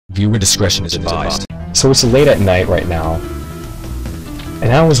Viewer discretion is advised. So it's late at night right now,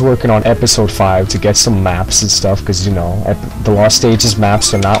 and I was working on episode 5 to get some maps and stuff, because, you know, the Lost Stages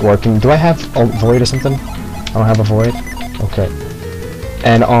maps are not working. Do I have a void or something? I don't have a void? Okay.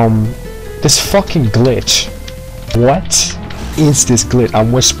 And, this fucking glitch. What is this glitch?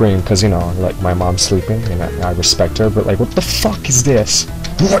 I'm whispering, because, you know, like, my mom's sleeping, and I respect her, but, like, what the fuck is this?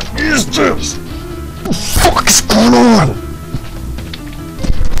 What is this? What the fuck is going on?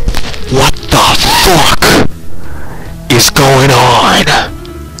 What the fuck is going on?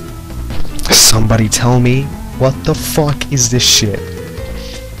 Somebody tell me, what the fuck is this shit?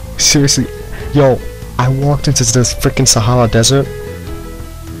 Seriously, yo, I walked into this freaking Sahara Desert,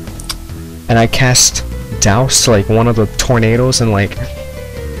 and I cast Douse to, like, one of the tornadoes, and, like,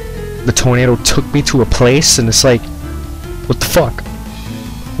 the tornado took me to a place, and it's like, what the fuck?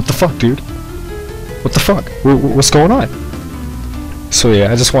 What the fuck, dude? What the fuck? What's going on? So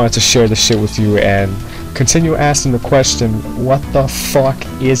yeah, I just wanted to share this shit with you and continue asking the question, what the fuck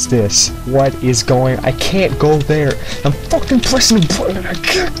is this? What is going? I can't go there. I'm fucking pressing the button. I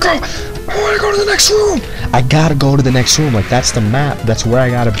can't go. I wanna go to the next room. I gotta go to the next room. Like, that's the map. That's where I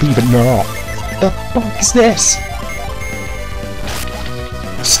gotta be. But no. What the fuck is this?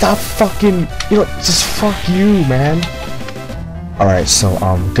 Stop fucking, you know, just fuck you, man. Alright, so,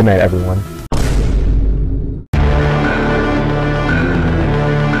 good night, everyone.